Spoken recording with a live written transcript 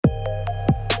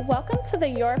Welcome to the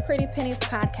Your Pretty Pennies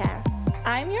podcast.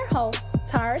 I'm your host,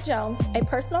 Tara Jones, a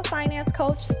personal finance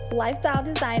coach, lifestyle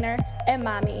designer, and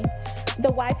mommy.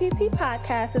 The YPP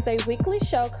podcast is a weekly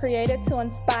show created to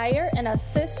inspire and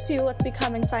assist you with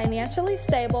becoming financially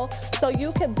stable so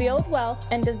you can build wealth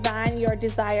and design your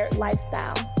desired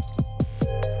lifestyle.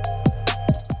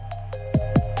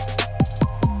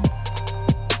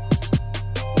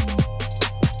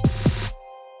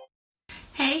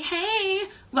 Hey,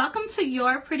 welcome to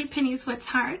Your Pretty Pennies with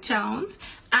Tara Jones.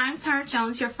 I'm Tara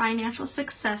Jones, your financial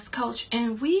success coach,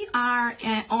 and we are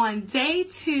on day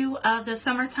 2 of the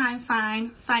Summertime Fine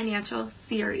Financial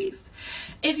Series.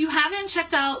 If you haven't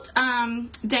checked out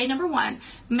day number 1,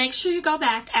 make sure you go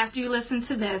back after you listen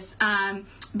to this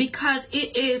because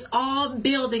it is all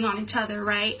building on each other,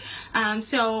 right?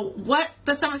 So what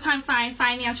the Summertime Fine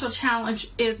Financial Challenge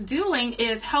is doing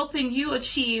is helping you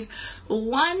achieve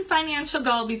one financial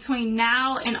goal between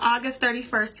now and August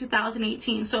 31st,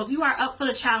 2018. So if you are up for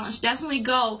the challenge, definitely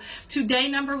go to day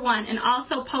number 1 and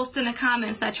also post in the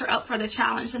comments that you're up for the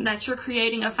challenge and that you're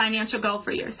creating a financial goal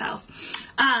for yourself.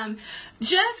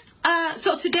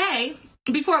 So today,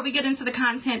 before we get into the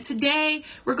content, today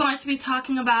we're going to be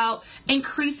talking about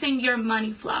increasing your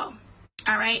money flow.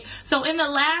 All right. So in the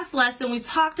last lesson, we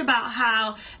talked about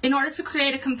how in order to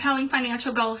create a compelling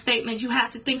financial goal statement, you have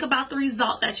to think about the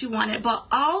result that you wanted, but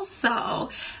also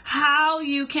how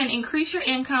you can increase your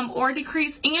income or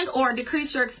decrease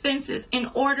your expenses in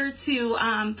order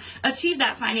to achieve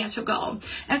that financial goal.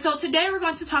 And so today we're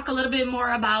going to talk a little bit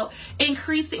more about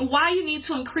why you need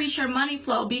to increase your money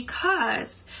flow,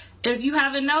 because if you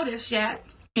haven't noticed yet,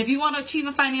 if you want to achieve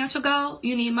a financial goal,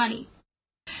 you need money.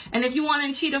 And if you want to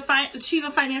achieve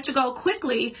a financial goal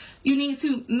quickly, you need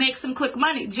to make some quick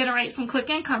money, generate some quick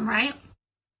income, right?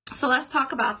 So let's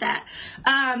talk about that.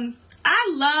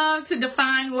 I love to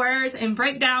define words and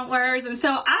break down words. And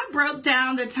so I broke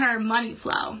down the term money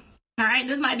flow. All right,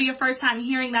 this might be your first time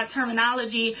hearing that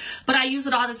terminology, but I use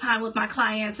it all the time with my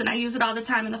clients, and I use it all the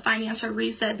time in the Financial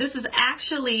Reset. This is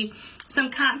actually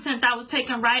some content that was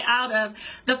taken right out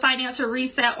of the Financial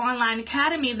Reset Online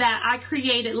Academy that I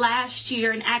created last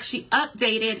year and actually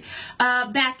updated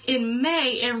back in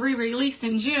May and re-released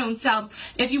in June. So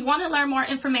if you want to learn more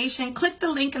information, click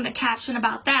the link in the caption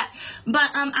about that. But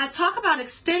I talk about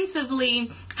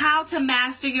extensively how to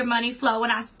master your money flow,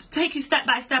 and I take you step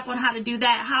by step on how to do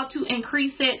that, how to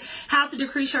increase it, how to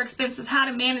decrease your expenses, how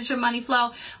to manage your money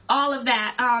flow, all of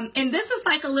that. And this is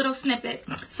like a little snippet.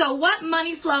 So what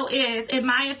money flow is, in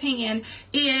my opinion,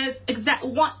 is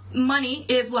what money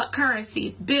is, what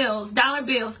currency, bills, dollar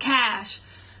bills, cash,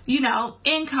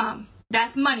 income.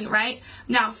 That's money, right?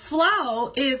 Now,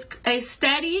 flow is a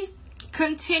steady,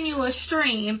 continuous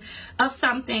stream of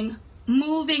something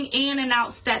moving in and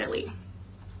out steadily.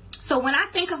 So when I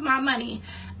think of my money,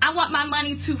 I want my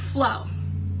money to flow,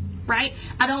 right?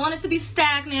 I don't want it to be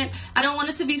stagnant. I don't want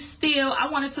it to be still. I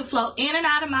want it to flow in and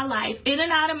out of my life, in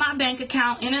and out of my bank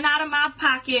account, in and out of my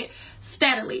pocket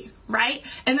steadily, right?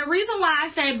 And the reason why I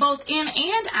say both in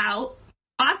and out,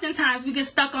 oftentimes we get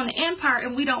stuck on the in part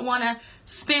and we don't want to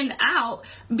spend out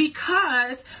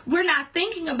because we're not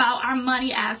thinking about our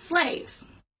money as slaves.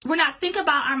 We're not thinking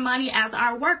about our money as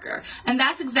our worker. And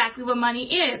that's exactly what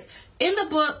money is. In the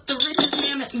book, The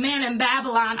Richest Man in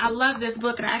Babylon, I love this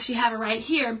book and I actually have it right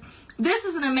here. This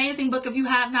is an amazing book if you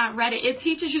have not read it. It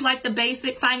teaches you like the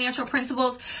basic financial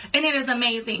principles, and it is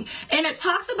amazing. And it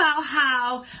talks about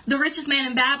how the richest man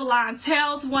in Babylon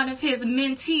tells one of his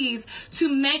mentees to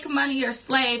make money your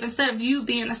slave instead of you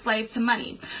being a slave to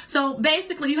money. So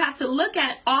basically, you have to look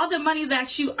at all the money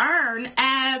that you earn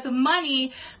as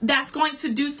money that's going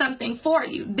to do something for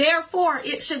you. Therefore,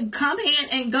 it should come in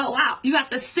and go out. You have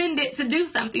to send it to do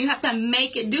something. You have to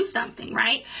make it do something,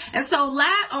 right? And so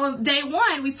on day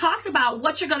 1, we talked about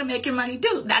what you're going to make your money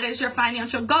do. That is your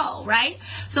financial goal, right?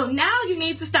 So now you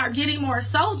need to start getting more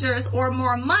soldiers or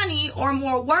more money or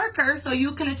more workers so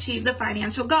you can achieve the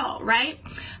financial goal, right?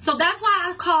 So that's why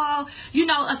I call,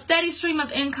 a steady stream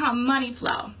of income money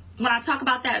flow. When I talk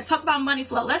about that, talk about money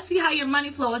flow. Let's see how your money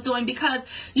flow is doing, because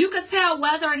you could tell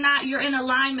whether or not you're in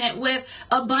alignment with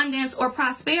abundance or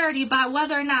prosperity by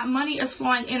whether or not money is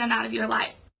flowing in and out of your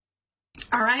life.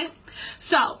 All right?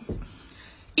 So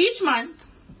each month,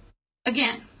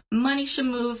 again, money should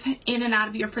move in and out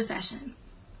of your possession.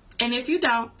 And if you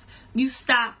don't, you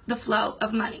stop the flow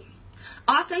of money.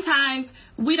 Oftentimes,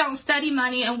 we don't study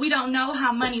money and we don't know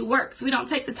how money works. We don't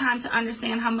take the time to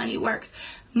understand how money works.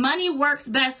 Money works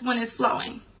best when it's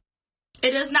flowing.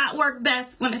 It does not work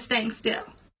best when it's staying still.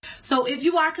 So if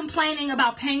you are complaining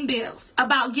about paying bills,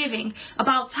 about giving,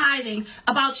 about tithing,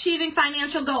 about achieving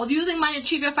financial goals, using money to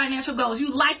achieve your financial goals,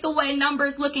 you like the way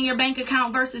numbers look in your bank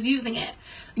account versus using it,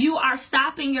 you are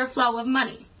stopping your flow of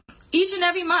money. Each and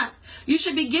every month, you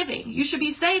should be giving, you should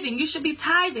be saving, you should be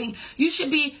tithing, you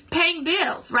should be paying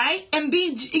bills, right? And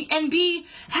be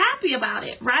happy about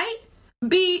it, right?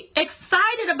 Be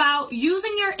excited about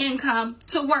using your income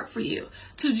to work for you,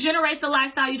 to generate the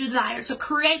lifestyle you desire, to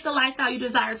create the lifestyle you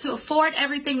desire, to afford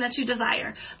everything that you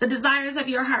desire, the desires of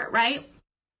your heart, right?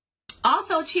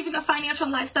 Also, achieving a financial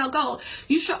and lifestyle goal.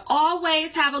 You should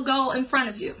always have a goal in front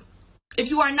of you. If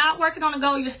you are not working on a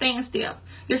goal, you're staying still.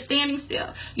 You're standing still.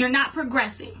 You're not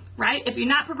progressing, right? If you're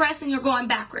not progressing, you're going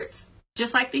backwards.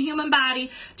 Just like the human body,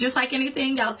 just like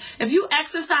anything else. If you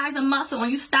exercise a muscle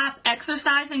and you stop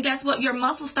exercising, guess what? Your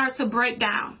muscles start to break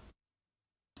down.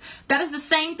 That is the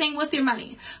same thing with your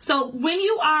money. So when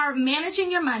you are managing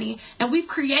your money and we've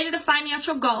created a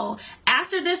financial goal,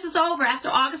 after this is over, after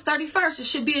August 31st, it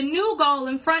should be a new goal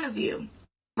in front of you,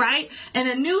 right? And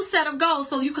a new set of goals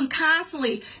so you can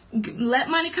constantly let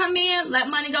money come in, let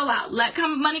money go out. Let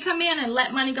money come in and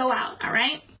let money go out, all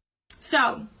right?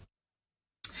 So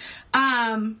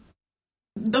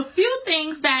the few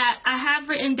things that I have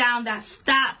written down that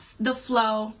stops the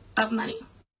flow of money.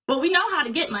 But we know how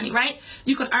to get money, right?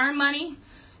 You can earn money.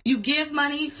 You give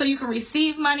money so you can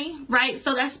receive money, right?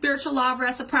 So that's spiritual law of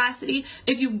reciprocity.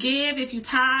 If you give, if you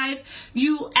tithe,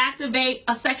 you activate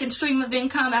a second stream of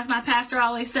income, as my pastor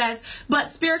always says. But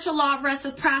spiritual law of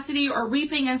reciprocity, or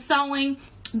reaping and sowing,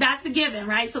 that's a given,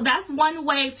 right? So that's one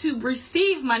way to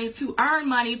receive money, to earn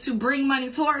money, to bring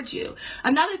money towards you.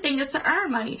 Another thing is to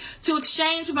earn money, to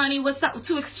exchange money with,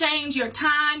 to exchange your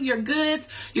time, your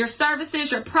goods, your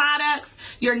services, your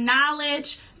products, your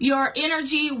knowledge, your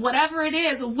energy, whatever it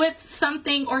is, with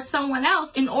something or someone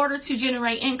else in order to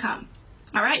generate income.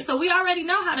 All right. So we already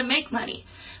know how to make money.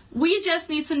 We just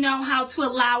need to know how to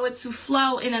allow it to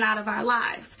flow in and out of our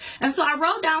lives. And so I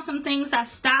wrote down some things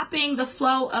that's stopping the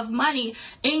flow of money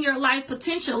in your life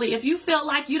potentially. If you feel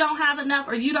like you don't have enough,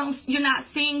 or you're not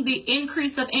seeing the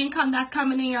increase of income that's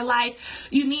coming in your life,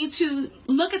 you need to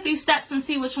look at these steps and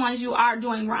see which ones you are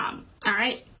doing wrong. All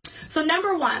right. So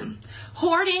number one,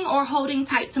 hoarding or holding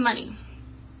tight to money.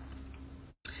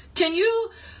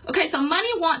 So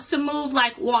money wants to move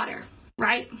like water,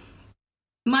 right?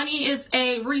 Money is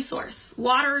a resource.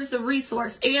 Water is a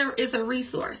resource. Air is a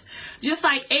resource. Just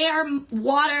like air,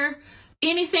 water,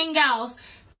 anything else,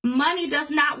 money does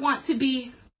not want to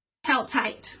be held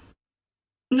tight,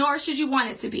 nor should you want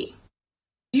it to be.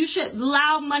 You should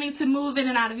allow money to move in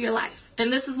and out of your life.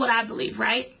 And this is what I believe,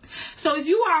 right? So if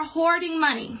you are hoarding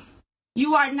money,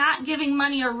 you are not giving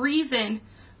money a reason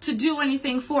to do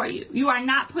anything for you. You are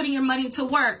not putting your money to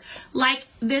work like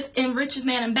this in Richest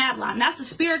Man in Babylon. That's a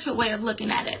spiritual way of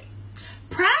looking at it.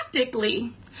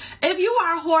 Practically, if you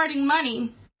are hoarding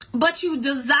money, but you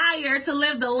desire to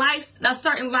live a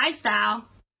certain lifestyle,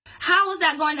 how is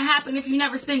that going to happen if you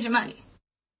never spend your money?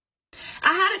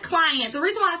 I had a client, the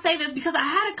reason why I say this, because I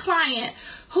had a client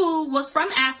who was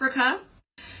from Africa,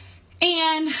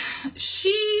 and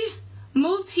she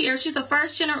moved here. She's a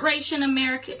first generation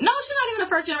American. No, she's not even a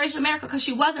first generation American because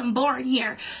she wasn't born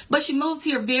here, but she moved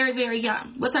here very, very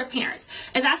young with her parents.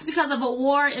 And that's because of a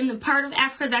war in the part of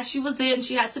Africa that she was in.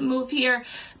 She had to move here.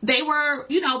 They were,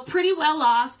 pretty well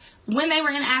off when they were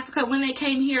in Africa. When they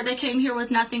came here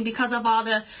with nothing because of all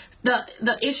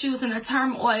the issues and the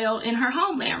turmoil in her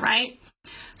homeland, right?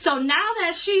 So now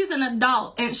that she's an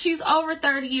adult and she's over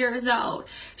 30 years old,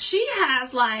 she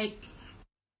has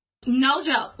no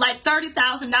joke, like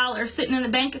 $30,000 sitting in the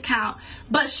bank account,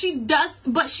 but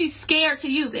she's scared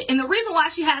to use it. And the reason why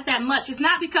she has that much is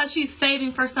not because she's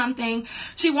saving for something.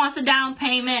 She wants a down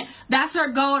payment. That's her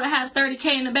goal, to have $30K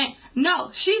in the bank.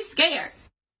 No, she's scared.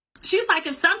 She's like,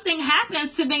 if something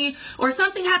happens to me, or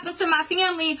something happens to my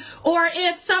family, or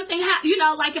if something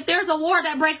if there's a war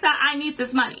that breaks out, I need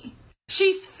this money.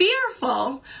 She's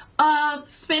fearful of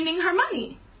spending her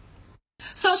money.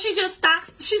 So she just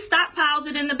stockpiles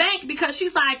it in the bank because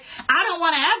she's like, I don't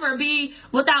want to ever be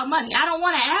without money. I don't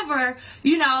want to ever,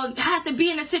 have to be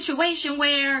in a situation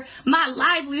where my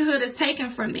livelihood is taken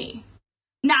from me.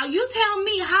 Now you tell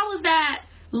me, how is that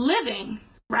living,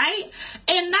 right?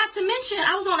 And not to mention,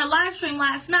 I was on a live stream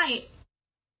last night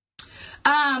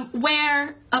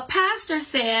where a pastor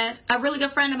said, a really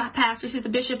good friend of my pastor, he's a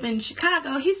bishop in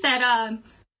Chicago, he said,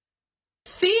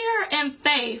 fear and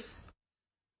faith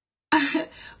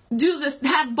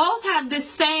both have this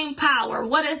same power.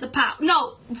 What is the power?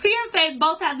 No, fear and faith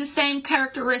both have the same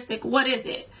characteristic. What is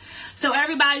it? So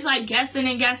everybody's like guessing,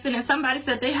 and somebody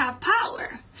said they have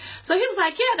power. So he was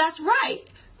like, yeah, that's right.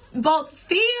 both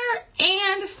fear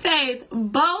and faith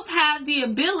both have the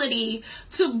ability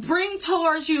to bring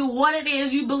towards you what it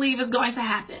is you believe is going to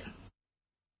happen.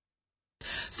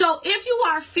 So if you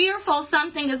are fearful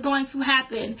something is going to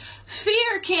happen,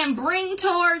 fear can bring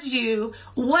towards you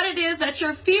what it is that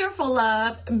you're fearful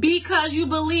of because you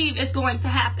believe it's going to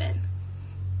happen.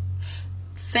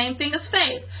 Same thing as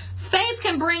faith. Faith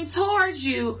can bring towards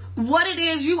you what it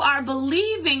is you are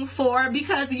believing for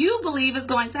because you believe it's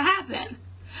going to happen.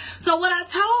 So what I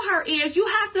told her is you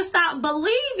have to stop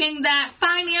believing that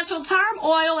financial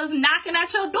turmoil is knocking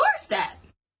at your doorstep.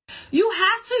 You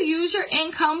have to use your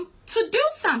income to do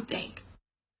something.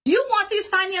 You want these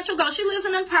financial goals. She lives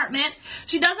in an apartment.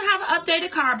 She doesn't have an updated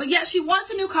car, but yet she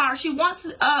wants a new car. She wants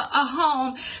a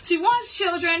home. She wants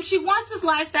children. She wants this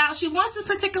lifestyle. She wants this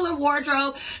particular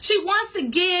wardrobe. She wants to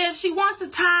give. She wants to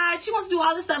tithe. She wants to do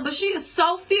all this stuff, but she is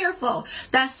so fearful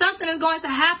that something is going to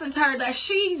happen to her that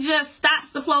she just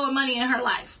stops the flow of money in her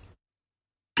life.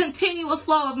 Continuous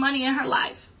flow of money in her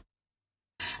life.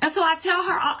 And so I tell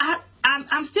her,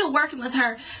 I'm still working with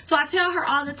her. So I tell her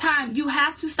all the time, you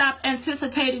have to stop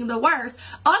anticipating the worst.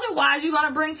 Otherwise, you're going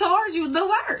to bring towards you the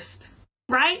worst,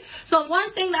 right? So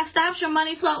one thing that stops your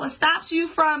money flow and stops you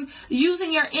from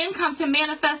using your income to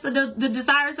manifest the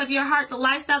desires of your heart, the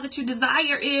lifestyle that you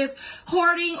desire, is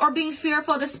hoarding or being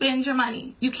fearful to spend your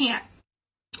money. You can't.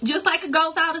 Just like it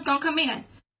goes out, it's going to come in.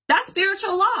 That's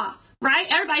spiritual law. Right?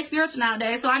 Everybody's spiritual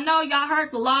nowadays. So I know y'all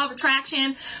heard the law of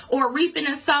attraction or reaping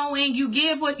and sowing. You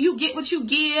give what you get, what you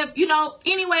give,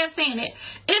 any way of saying it.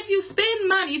 If you spend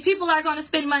money, people are going to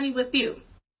spend money with you.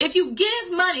 If you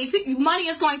give money, money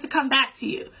is going to come back to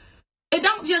you. It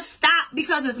don't just stop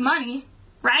because it's money,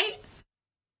 right?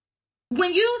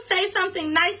 When you say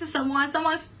something nice to someone,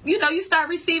 you start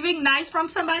receiving nice from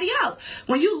somebody else.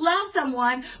 When you love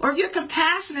someone, or if you're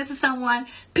compassionate to someone,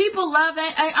 people love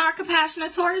it and are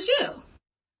compassionate towards you.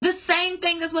 The same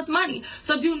thing is with money.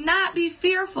 So do not be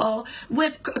fearful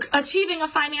with achieving a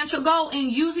financial goal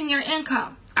and using your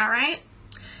income. All right?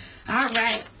 All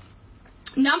right.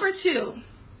 Number 2,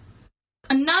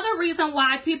 another reason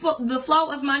why the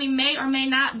flow of money may or may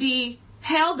not be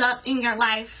held up in your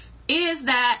life is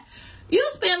that you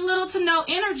spend little to no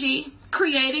energy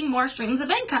creating more streams of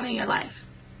income in your life.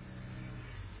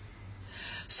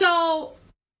 So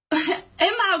in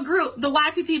my group, the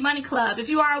YPP Money Club, if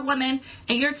you are a woman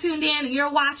and you're tuned in and you're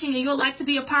watching and you'd like to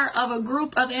be a part of a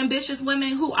group of ambitious women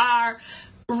who are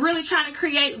really trying to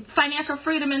create financial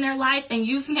freedom in their life and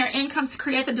using their income to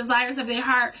create the desires of their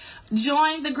heart,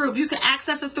 join the group. You can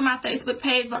access us through my Facebook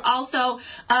page, but also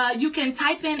you can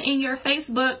type in your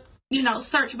Facebook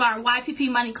search bar YPP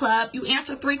Money Club. You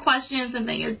answer 3 questions and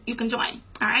then you can join.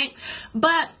 All right.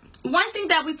 But one thing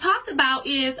that we talked about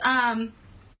is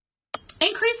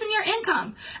increasing your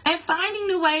income and finding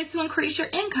new ways to increase your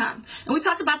income. And we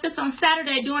talked about this on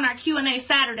Saturday during our Q&A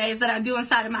Saturdays that I do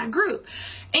inside of my group.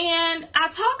 And I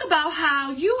talk about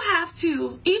how you have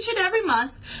to, each and every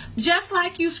month, just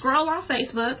like you scroll on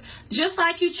Facebook, just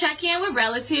like you check in with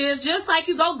relatives, just like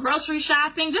you go grocery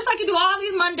shopping, just like you do all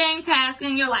these mundane tasks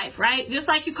in your life, right? Just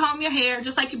like you comb your hair,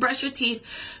 just like you brush your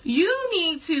teeth, you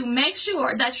need to make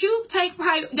sure that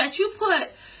you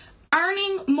put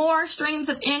earning more streams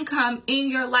of income in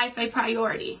your life a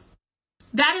priority.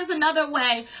 That is another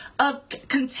way of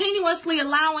continuously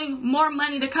allowing more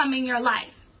money to come in your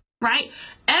life, right?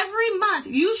 Every month,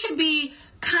 you should be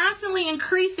constantly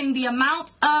increasing the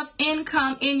amount of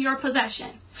income in your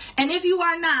possession. And if you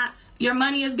are not, your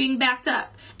money is being backed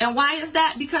up. And why is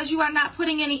that? Because you are not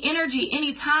putting any energy,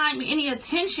 any time, any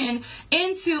attention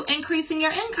into increasing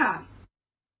your income.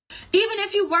 Even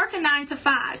if you work a 9 to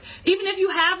 5, even if you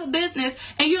have a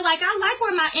business and you're like, I like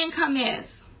where my income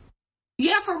is.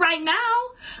 Yeah, for right now.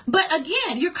 But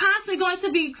again, you're constantly going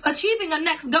to be achieving a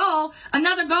next goal,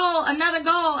 another goal, another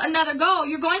goal, another goal.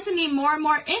 You're going to need more and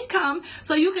more income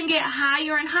so you can get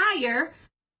higher and higher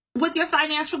with your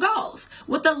financial goals,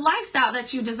 with the lifestyle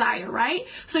that you desire, right?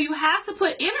 So you have to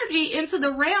put energy into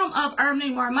the realm of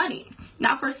earning more money.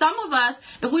 Now, for some of us,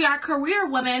 if we are career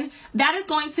women, that is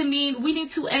going to mean we need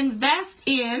to invest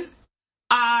in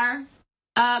our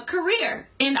career,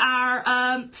 in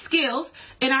our skills,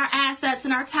 in our assets,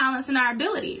 in our talents, and our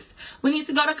abilities. We need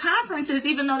to go to conferences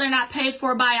even though they're not paid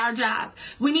for by our job.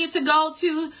 We need to go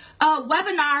to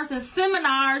webinars and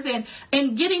seminars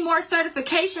and getting more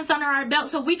certifications under our belt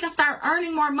so we can start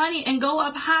earning more money and go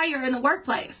up higher in the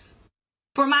workplace.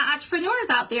 For my entrepreneurs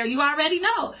out there, you already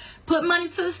know, put money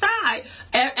to the side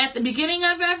at the beginning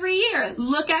of every year.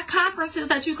 Look at conferences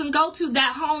that you can go to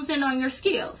that hones in on your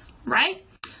skills, right?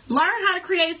 Learn how to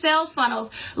create sales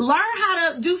funnels. Learn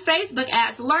how to do Facebook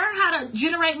ads. Learn how to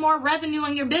generate more revenue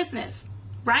in your business.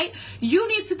 right? You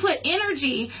need to put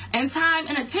energy and time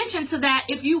and attention to that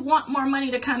if you want more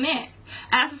money to come in.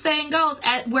 As the saying goes,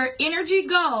 where energy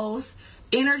goes,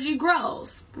 energy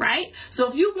grows, right? So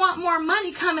if you want more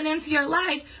money coming into your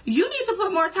life, you need to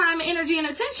put more time, energy, and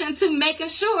attention to making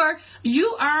sure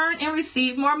you earn and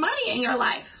receive more money in your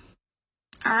life.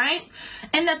 All right?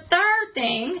 And the third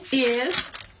thing is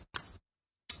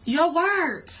your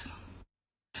words.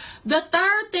 The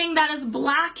third thing that is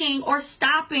blocking or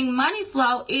stopping money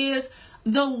flow is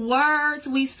the words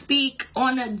we speak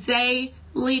on a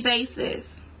daily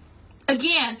basis.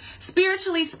 Again,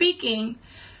 spiritually speaking,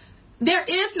 there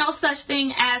is no such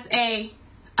thing as a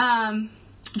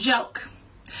joke.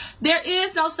 There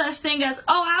is no such thing as,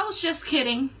 oh, I was just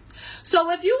kidding.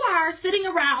 So if you are sitting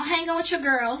around hanging with your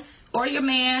girls or your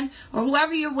man or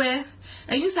whoever you're with,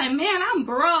 and you say, man, I'm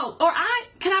broke, or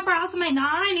can I borrow something? No,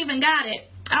 I ain't even got it.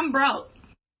 I'm broke.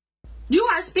 You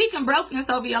are speaking brokenness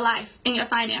over your life and your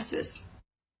finances.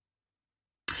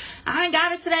 I ain't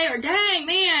got it today, or dang,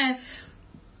 man,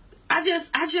 I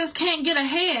just can't get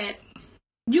ahead.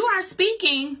 You are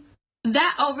speaking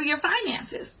that over your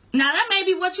finances. Now, that may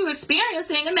be what you're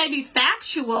experiencing. It may be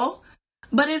factual,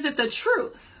 but is it the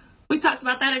truth? We talked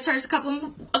about that at church a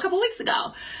couple weeks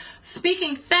ago.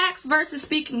 Speaking facts versus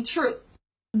speaking truth.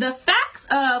 The facts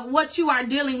of what you are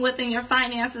dealing with in your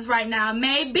finances right now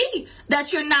may be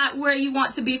that you're not where you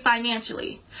want to be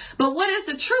financially. But what is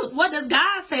the truth? What does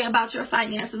God say about your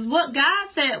finances? What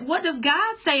does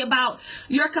God say about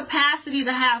your capacity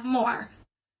to have more?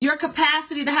 Your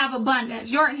capacity to have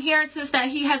abundance, your inheritance that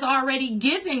he has already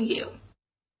given you,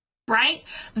 right?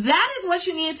 That is what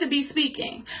you need to be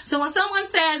speaking. So when someone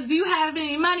says, do you have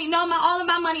any money? No, all of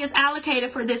my money is allocated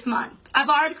for this month. I've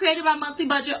already created my monthly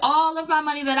budget. All of my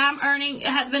money that I'm earning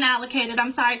has been allocated.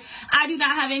 I'm sorry, I do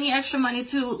not have any extra money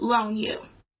to loan you.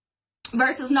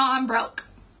 Versus, no, I'm broke,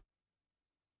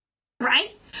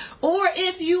 right? Or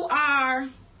if you are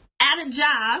at a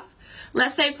job,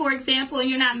 let's say, for example, and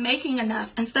you're not making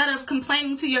enough, instead of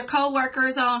complaining to your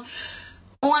coworkers on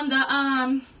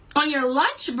your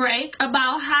lunch break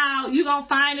about how you're going to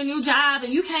find a new job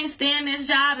and you can't stand this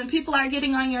job and people are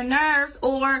getting on your nerves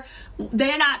or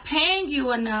they're not paying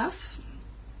you enough,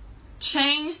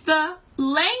 change the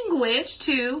language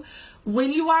to,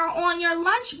 when you are on your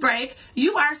lunch break,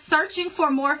 you are searching for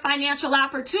more financial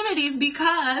opportunities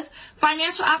because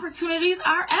financial opportunities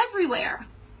are everywhere.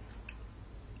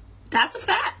 That's a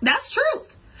fact. That's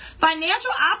truth.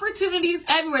 Financial opportunities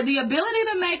everywhere. The ability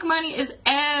to make money is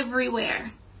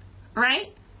everywhere,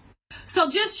 right? So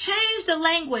just change the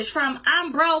language from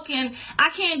I'm broke and I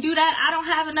can't do that, I don't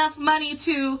have enough money,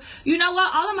 to, you know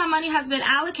what, all of my money has been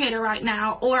allocated right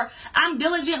now, or I'm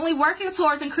diligently working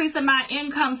towards increasing my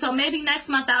income, so maybe next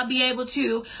month I'll be able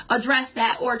to address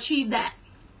that or achieve that,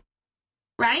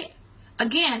 right?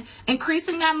 Again,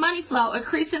 increasing that money flow,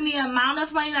 increasing the amount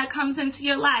of money that comes into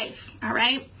your life, all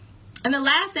right? And the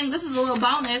last thing, this is a little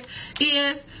bonus,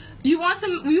 is you want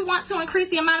to increase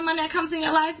the amount of money that comes in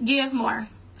your life, give more.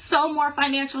 Sow more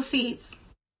financial seeds.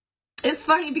 It's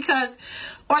funny because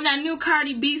on that new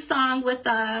Cardi B song with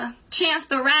Chance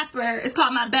the Rapper, it's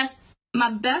called My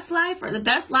Best Life or The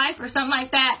Best Life or something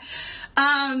like that.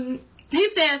 He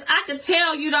says, I could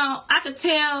tell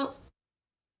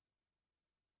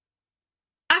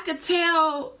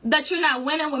that you're not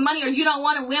winning with money, or you don't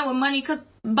want to win with money because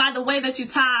by the way that you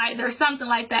tithe or something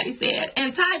like that, he said.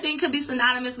 And tithing could be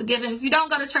synonymous with giving. If you don't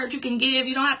go to church, you can give.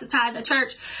 You don't have to tithe the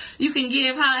church. You can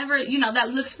give however, that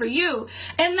looks for you.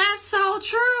 And that's so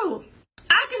true.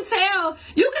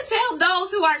 You can tell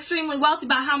those who are extremely wealthy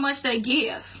by how much they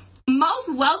give.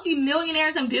 Most wealthy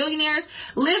millionaires and billionaires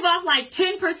live off like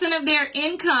 10% of their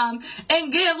income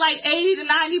and give like 80 to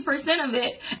 90% of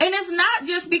it. And it's not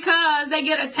just because they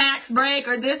get a tax break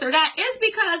or this or that. It's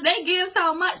because they give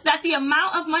so much that the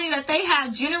amount of money that they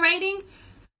have generating,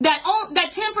 that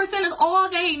 10% is all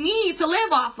they need to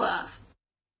live off of.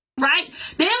 Right?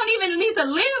 They don't even need to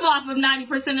live off of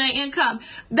 90% of their income.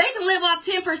 They can live off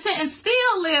 10% and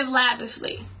still live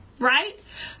lavishly. Right?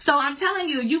 So I'm telling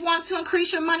you, you want to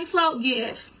increase your money flow?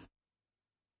 Give.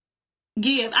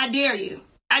 Give. I dare you.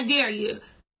 I dare you.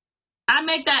 I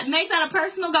make that a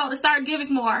personal goal to start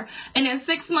giving more. And in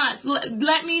 6 months,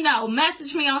 let me know.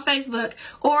 Message me on Facebook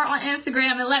or on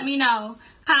Instagram and let me know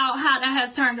how that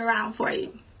has turned around for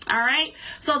you. All right.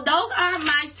 So those are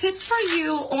my tips for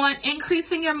you on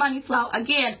increasing your money flow.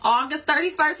 Again, August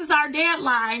 31st is our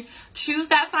deadline. choose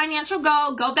that financial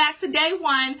goal. Go back to day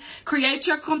one. Create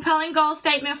your compelling goal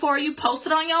statement for you. Post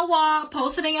it on your wall.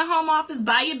 Post it in your home office,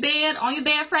 by your bed, on your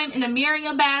bed frame, in the mirror in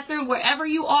your bathroom, wherever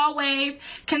you always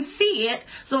can see it.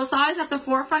 So it's always at the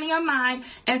forefront of your mind.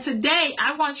 And today,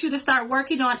 I want you to start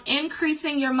working on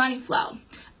increasing your money flow.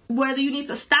 Whether you need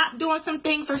to stop doing some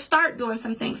things or start doing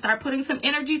some things, start putting some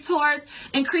energy towards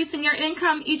increasing your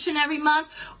income each and every month,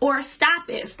 or stop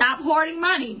it. Stop hoarding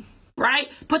money,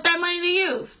 right? Put that money to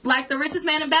use. Like the richest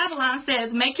man in Babylon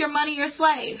says, make your money your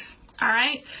slave, all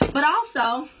right? But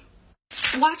also,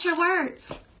 watch your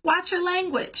words. Watch your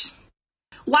language.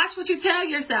 Watch what you tell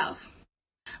yourself.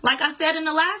 Like I said in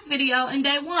the last video in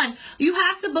day one, you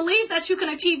have to believe that you can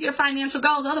achieve your financial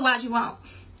goals, otherwise you won't.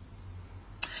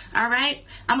 All right,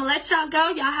 I'm gonna let y'all go.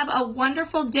 Y'all have a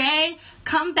wonderful day.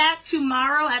 Come back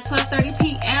tomorrow at 12:30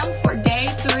 p.m. for day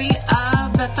 3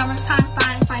 of the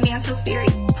Summertime Financial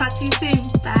Series. Talk to you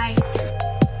soon. Bye.